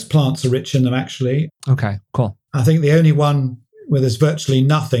 Most plants are rich in them, actually. Okay, cool. I think the only one where there's virtually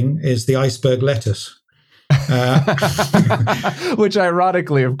nothing is the iceberg lettuce. Which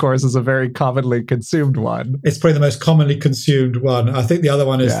ironically, of course, is a very commonly consumed one. It's probably the most commonly consumed one. I think the other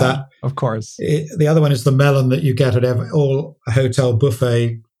one is of course. The other one is the melon that you get at all hotel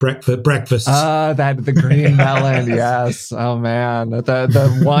buffet breakfasts. The green melon, yes. Oh man,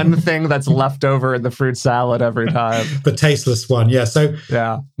 the one thing that's left over in the fruit salad every time. The tasteless one, yeah. So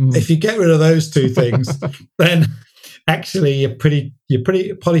if you get rid of those two things, then actually your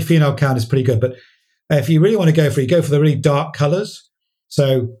polyphenol count is pretty good. But if you really want to go for the really dark colors.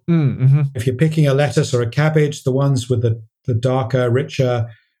 So if you're picking a lettuce or a cabbage, the ones with the darker, richer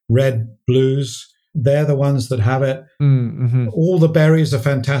red blues, they're the ones that have it. All the berries are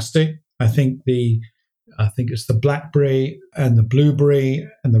fantastic. I think it's the blackberry and the blueberry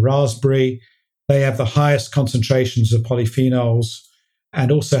and the raspberry. They have the highest concentrations of polyphenols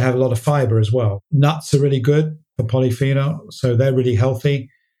and also have a lot of fiber as well. Nuts are really good for polyphenol, so they're really healthy.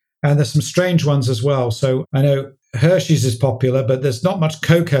 And there's some strange ones as well. So I know Hershey's is popular, but there's not much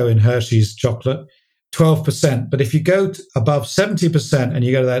cocoa in Hershey's chocolate, 12%. But if you go above 70% and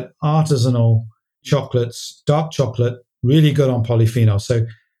you go to that artisanal chocolates, dark chocolate, really good on polyphenols. So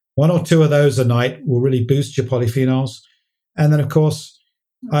 1 or 2 of those a night will really boost your polyphenols. And then, of course,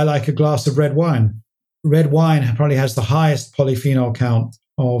 I like a glass of red wine. Red wine probably has the highest polyphenol count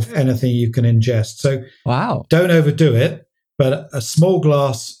of anything you can ingest. So don't overdo it. But a small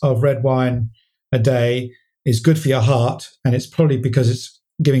glass of red wine a day is good for your heart, and it's probably because it's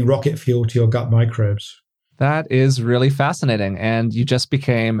giving rocket fuel to your gut microbes. That is really fascinating. And you just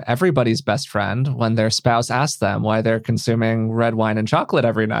became everybody's best friend when their spouse asked them why they're consuming red wine and chocolate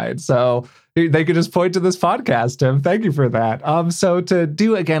every night. So they could just point to this podcast, Tim. Thank you for that. So to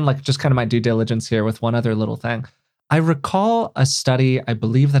do, again, like just kind of my due diligence here with one other little thing. I recall a study, I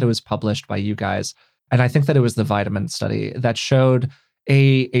believe that it was published by you guys, and I think that it was the vitamin study that showed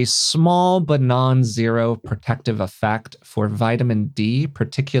a small but non-zero protective effect for vitamin D,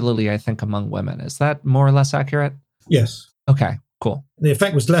 particularly, I think, among women. Is that more or less accurate? Yes. Okay, cool. The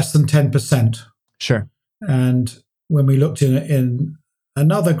effect was less than 10%. Sure. And when we looked in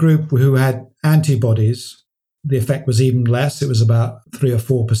another group who had antibodies, the effect was even less. It was about 3 or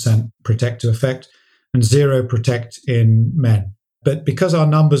 4% protective effect and 0 protect in men. But because our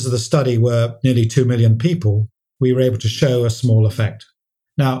numbers of the study were nearly 2 million people, we were able to show a small effect.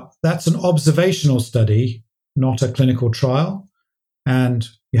 Now, that's an observational study, not a clinical trial. And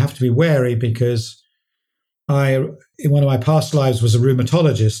you have to be wary because in one of my past lives, was a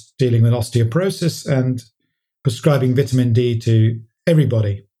rheumatologist dealing with osteoporosis and prescribing vitamin D to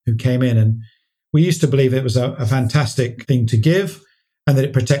everybody who came in. And we used to believe it was a fantastic thing to give and that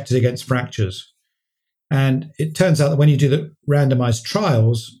it protected against fractures. And it turns out that when you do the randomized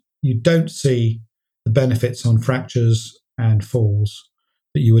trials, you don't see the benefits on fractures and falls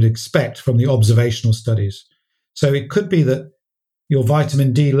that you would expect from the observational studies. So it could be that your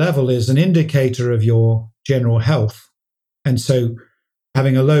vitamin D level is an indicator of your general health. And so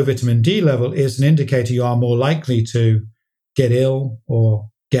having a low vitamin D level is an indicator you are more likely to get ill or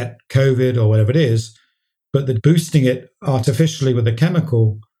get COVID or whatever it is, but that boosting it artificially with a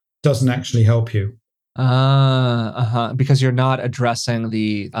chemical doesn't actually help you. Because you're not addressing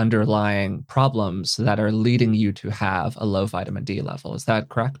the underlying problems that are leading you to have a low vitamin D level. Is that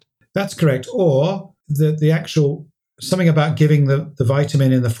correct? That's correct. Or the actual something about giving the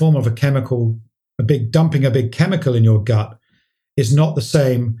vitamin in the form of a chemical, dumping a big chemical in your gut is not the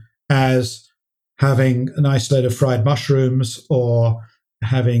same as having a nice load of fried mushrooms or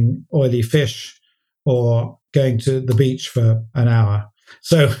having oily fish or going to the beach for an hour.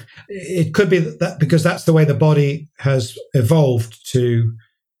 So it could be that because that's the way the body has evolved to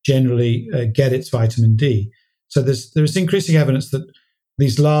generally get its vitamin D. So there's increasing evidence that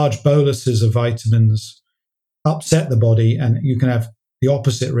these large boluses of vitamins upset the body, and you can have the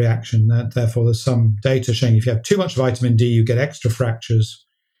opposite reaction. Therefore, there's some data showing if you have too much vitamin D, you get extra fractures,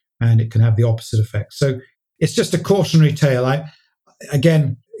 and it can have the opposite effect. So it's just a cautionary tale.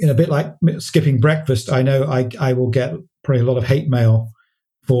 Again, in a bit like skipping breakfast, I know I will get probably a lot of hate mail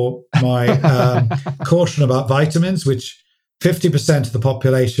for my caution about vitamins, which 50% of the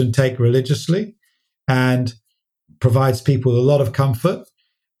population take religiously and provides people with a lot of comfort.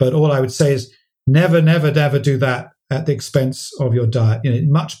 But all I would say is never, never, never do that at the expense of your diet.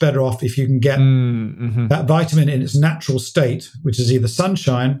 Much better off if you can get that vitamin in its natural state, which is either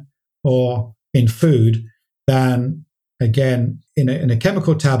sunshine or in food, than, again, in a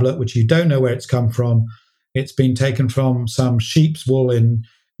chemical tablet, which you don't know where it's come from. It's been taken from some sheep's wool in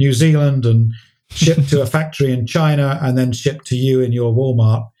New Zealand and shipped to a factory in China and then shipped to you in your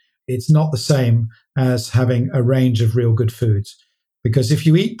Walmart. It's not the same as having a range of real good foods. Because if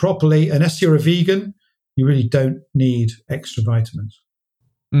you eat properly, unless you're a vegan, you really don't need extra vitamins.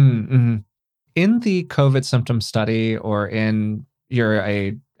 Mm-hmm. In the COVID symptom study, or you're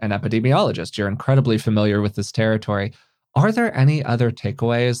an epidemiologist, you're incredibly familiar with this territory. Are there any other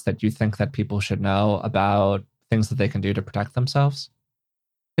takeaways that you think that people should know about things that they can do to protect themselves?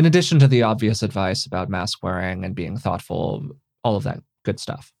 In addition to the obvious advice about mask wearing and being thoughtful, all of that good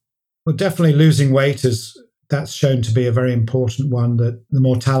stuff. Well, definitely losing weight that's shown to be a very important one, that the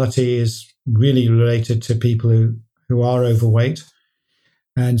mortality is really related to people who are overweight.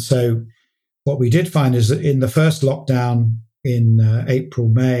 And so what we did find is that in the first lockdown in April,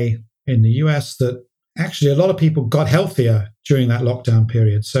 May in the US, that actually a lot of people got healthier during that lockdown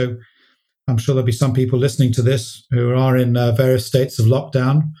period. So I'm sure there'll be some people listening to this who are in various states of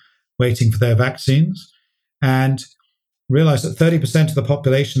lockdown waiting for their vaccines, and realized that 30% of the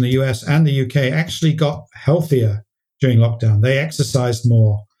population in the US and the UK actually got healthier during lockdown. They exercised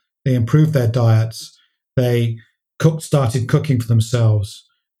more, they improved their diets, they started cooking for themselves,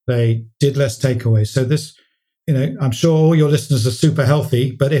 they did less takeaway. So this, I'm sure all your listeners are super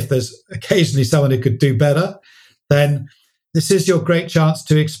healthy, but if there's occasionally someone who could do better, then this is your great chance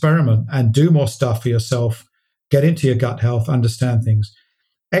to experiment and do more stuff for yourself, get into your gut health, understand things.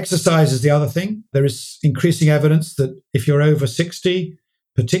 Exercise is the other thing. There is increasing evidence that if you're over 60,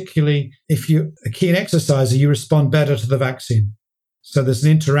 particularly if you're a keen exerciser, you respond better to the vaccine. So there's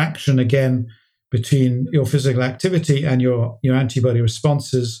an interaction again between your physical activity and your antibody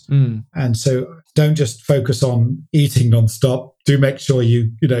responses. And so don't just focus on eating nonstop. Do make sure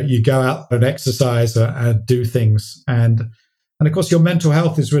you go out and exercise and do things. And of course, your mental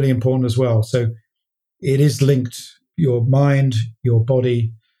health is really important as well. So it is linked. Your mind, your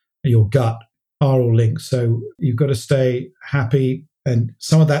body, your gut are all linked. So you've got to stay happy. And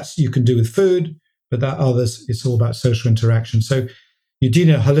some of that you can do with food, but that others, it's all about social interaction. So you do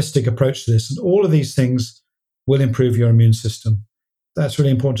need a holistic approach to this. And all of these things will improve your immune system. That's really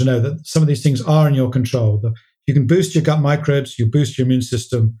important to know, that some of these things are in your control. You can boost your gut microbes, you boost your immune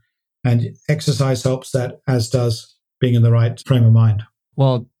system, and exercise helps that, as does being in the right frame of mind.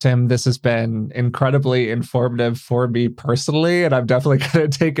 Well, Tim, this has been incredibly informative for me personally, and I'm definitely going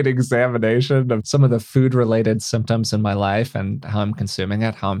to take an examination of some of the food-related symptoms in my life and how I'm consuming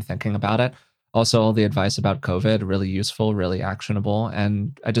it, how I'm thinking about it. Also, all the advice about COVID, really useful, really actionable,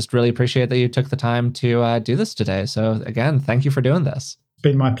 and I just really appreciate that you took the time to do this today. So again, thank you for doing this. It's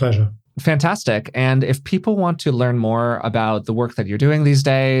been my pleasure. Fantastic. And if people want to learn more about the work that you're doing these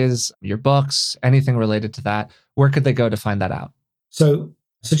days, your books, anything related to that, where could they go to find that out? So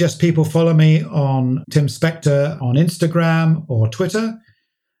I suggest people follow me on Tim Spector on Instagram or Twitter.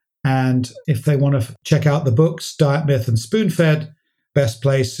 And if they want to check out the books, Diet Myth and Spoon-Fed, best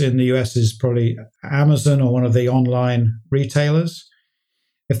place in the US is probably Amazon or one of the online retailers.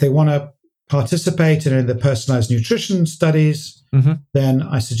 If they want to participate in the personalized nutrition studies, then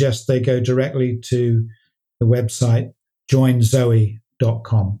I suggest they go directly to the website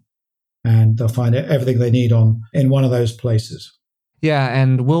joinzoe.com, and they'll find everything they need in one of those places. Yeah,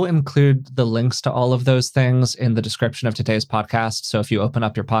 and we'll include the links to all of those things in the description of today's podcast. So if you open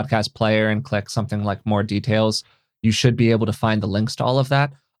up your podcast player and click something like more details, you should be able to find the links to all of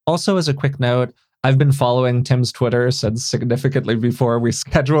that. Also, as a quick note, I've been following Tim's Twitter since significantly before we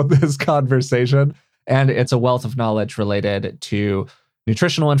scheduled this conversation, and it's a wealth of knowledge related to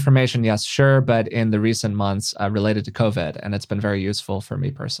nutritional information, yes, sure, but in the recent months related to COVID, and it's been very useful for me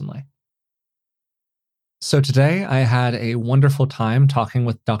personally. So today I had a wonderful time talking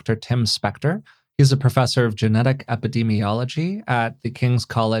with Dr. Tim Spector. He's a professor of genetic epidemiology at the King's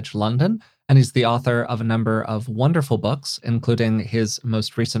College London, and he's the author of a number of wonderful books, including his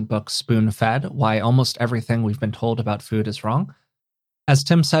most recent book, Spoon-Fed: Why Almost Everything We've Been Told About Food is Wrong. As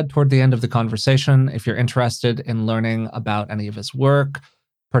Tim said toward the end of the conversation, if you're interested in learning about any of his work,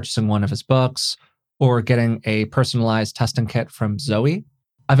 purchasing one of his books, or getting a personalized testing kit from Zoe,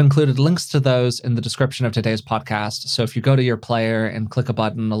 I've included links to those in the description of today's podcast. So if you go to your player and click a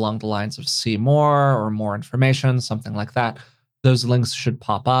button along the lines of see more or more information, something like that, those links should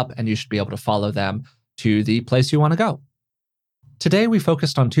pop up and you should be able to follow them to the place you want to go. Today, we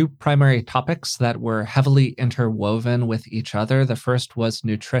focused on two primary topics that were heavily interwoven with each other. The first was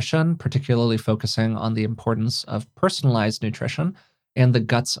nutrition, particularly focusing on the importance of personalized nutrition and the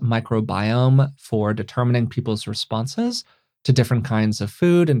gut's microbiome for determining people's responses to different kinds of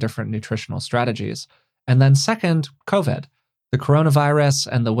food and different nutritional strategies. And then second, COVID, the coronavirus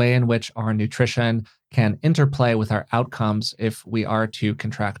and the way in which our nutrition can interplay with our outcomes if we are to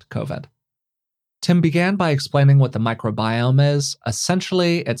contract COVID. Tim began by explaining what the microbiome is.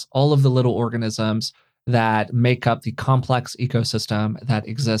 Essentially, it's all of the little organisms that make up the complex ecosystem that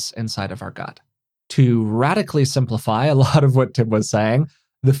exists inside of our gut. To radically simplify a lot of what Tim was saying,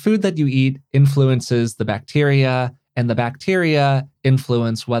 the food that you eat influences the bacteria, and the bacteria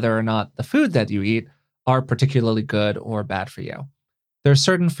influence whether or not the food that you eat are particularly good or bad for you. There are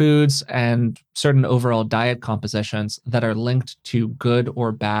certain foods and certain overall diet compositions that are linked to good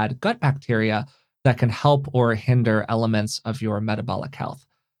or bad gut bacteria that can help or hinder elements of your metabolic health.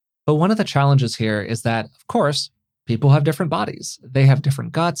 But one of the challenges here is that, of course, people have different bodies. They have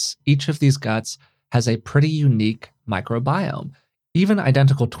different guts. Each of these guts has a pretty unique microbiome. Even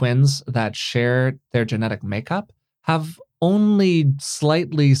identical twins that share their genetic makeup have only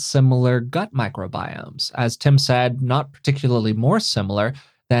slightly similar gut microbiomes. As Tim said, not particularly more similar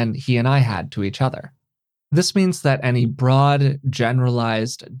than he and I had to each other. This means that any broad,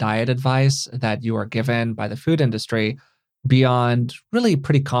 generalized diet advice that you are given by the food industry, beyond really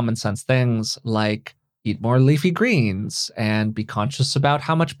pretty common sense things like eat more leafy greens and be conscious about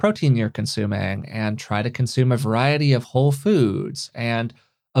how much protein you're consuming and try to consume a variety of whole foods and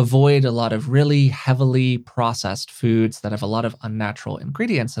avoid a lot of really heavily processed foods that have a lot of unnatural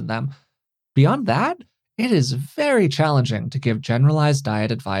ingredients in them. Beyond that, it is very challenging to give generalized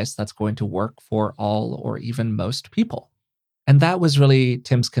diet advice that's going to work for all or even most people. And that was really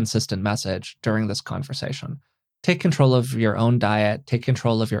Tim's consistent message during this conversation. Take control of your own diet, take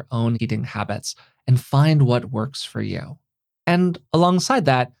control of your own eating habits, and find what works for you. And alongside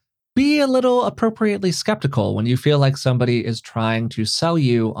that, be a little appropriately skeptical when you feel like somebody is trying to sell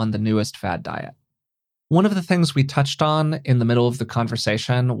you on the newest fad diet. One of the things we touched on in the middle of the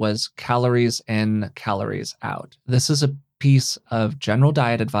conversation was calories in, calories out. This is a piece of general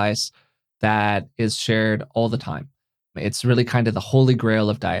diet advice that is shared all the time. It's really kind of the holy grail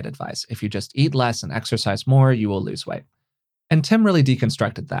of diet advice. If you just eat less and exercise more, you will lose weight. And Tim really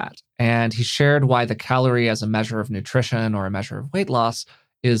deconstructed that. And he shared why the calorie as a measure of nutrition or a measure of weight loss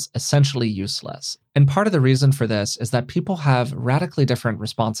is essentially useless. And part of the reason for this is that people have radically different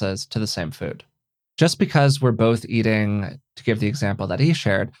responses to the same food. Just because we're both eating, to give the example that he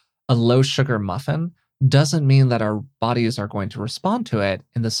shared, a low sugar muffin doesn't mean that our bodies are going to respond to it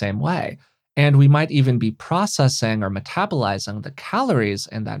in the same way. And we might even be processing or metabolizing the calories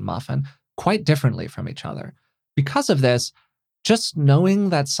in that muffin quite differently from each other. Because of this, just knowing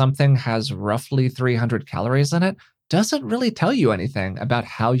that something has roughly 300 calories in it doesn't really tell you anything about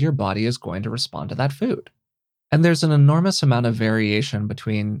how your body is going to respond to that food. And there's an enormous amount of variation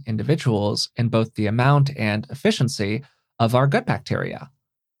between individuals in both the amount and efficiency of our gut bacteria.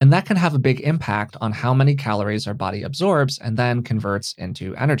 And that can have a big impact on how many calories our body absorbs and then converts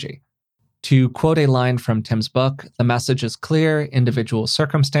into energy. To quote a line from Tim's book, the message is clear: individual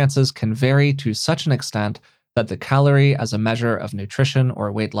circumstances can vary to such an extent that the calorie as a measure of nutrition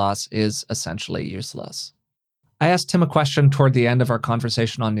or weight loss is essentially useless. I asked Tim a question toward the end of our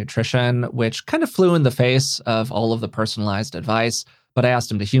conversation on nutrition, which kind of flew in the face of all of the personalized advice, but I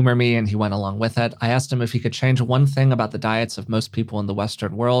asked him to humor me and he went along with it. I asked him if he could change one thing about the diets of most people in the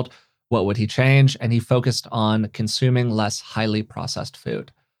Western world, what would he change? And he focused on consuming less highly processed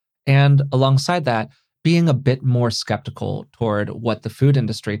food. And alongside that, being a bit more skeptical toward what the food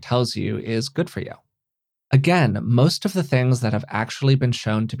industry tells you is good for you. Again, most of the things that have actually been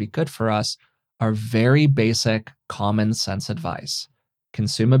shown to be good for us are very basic, common sense advice.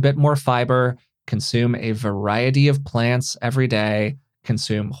 Consume a bit more fiber, consume a variety of plants every day,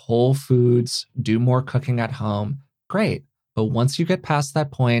 consume whole foods, do more cooking at home. Great. But once you get past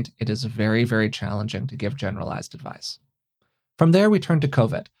that point, it is very, very challenging to give generalized advice. From there, we turn to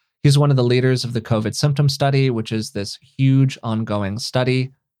COVID. He's one of the leaders of the COVID symptom study, which is this huge ongoing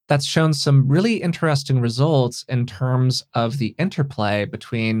study that's shown some really interesting results in terms of the interplay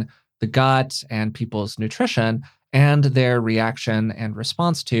between the gut and people's nutrition and their reaction and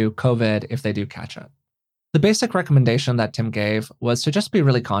response to COVID if they do catch it. The basic recommendation that Tim gave was to just be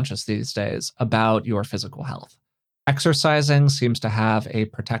really conscious these days about your physical health. Exercising seems to have a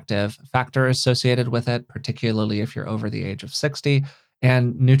protective factor associated with it, particularly if you're over the age of 60.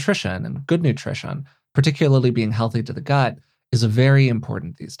 And nutrition and good nutrition, particularly being healthy to the gut, is very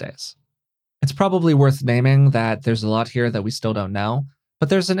important these days. It's probably worth naming that there's a lot here that we still don't know, but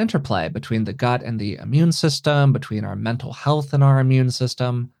there's an interplay between the gut and the immune system, between our mental health and our immune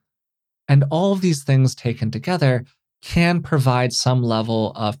system. And all of these things taken together can provide some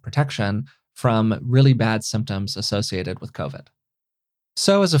level of protection from really bad symptoms associated with COVID.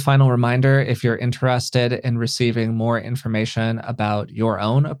 So, as a final reminder, if you're interested in receiving more information about your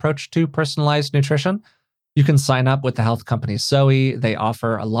own approach to personalized nutrition, you can sign up with the health company Zoe. They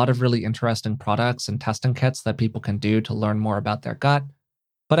offer a lot of really interesting products and testing kits that people can do to learn more about their gut.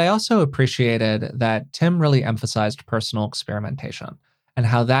 But I also appreciated that Tim really emphasized personal experimentation and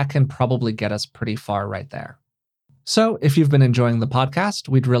how that can probably get us pretty far right there. So if you've been enjoying the podcast,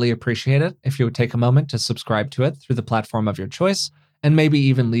 we'd really appreciate it if you would take a moment to subscribe to it through the platform of your choice and maybe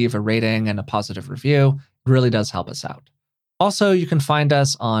even leave a rating and a positive review. It really does help us out. Also, you can find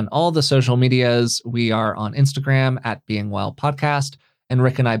us on all the social medias. We are on Instagram at Being Well Podcast, and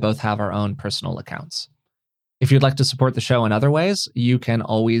Rick and I both have our own personal accounts. If you'd like to support the show in other ways, you can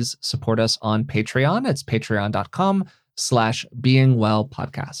always support us on Patreon. It's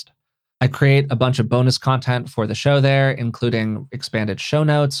patreon.com/beingwellpodcast. I create a bunch of bonus content for the show there, including expanded show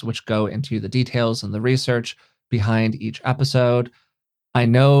notes, which go into the details and the research behind each episode. I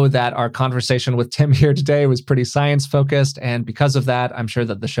know that our conversation with Tim here today was pretty science-focused, and because of that, I'm sure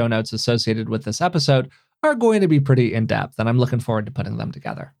that the show notes associated with this episode are going to be pretty in-depth, and I'm looking forward to putting them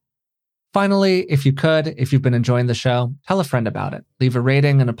together. Finally, if you've been enjoying the show, tell a friend about it. Leave a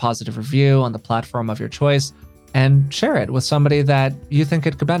rating and a positive review on the platform of your choice, and share it with somebody that you think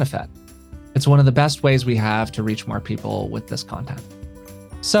it could benefit. It's one of the best ways we have to reach more people with this content.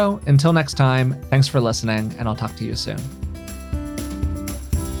 So, until next time, thanks for listening, and I'll talk to you soon.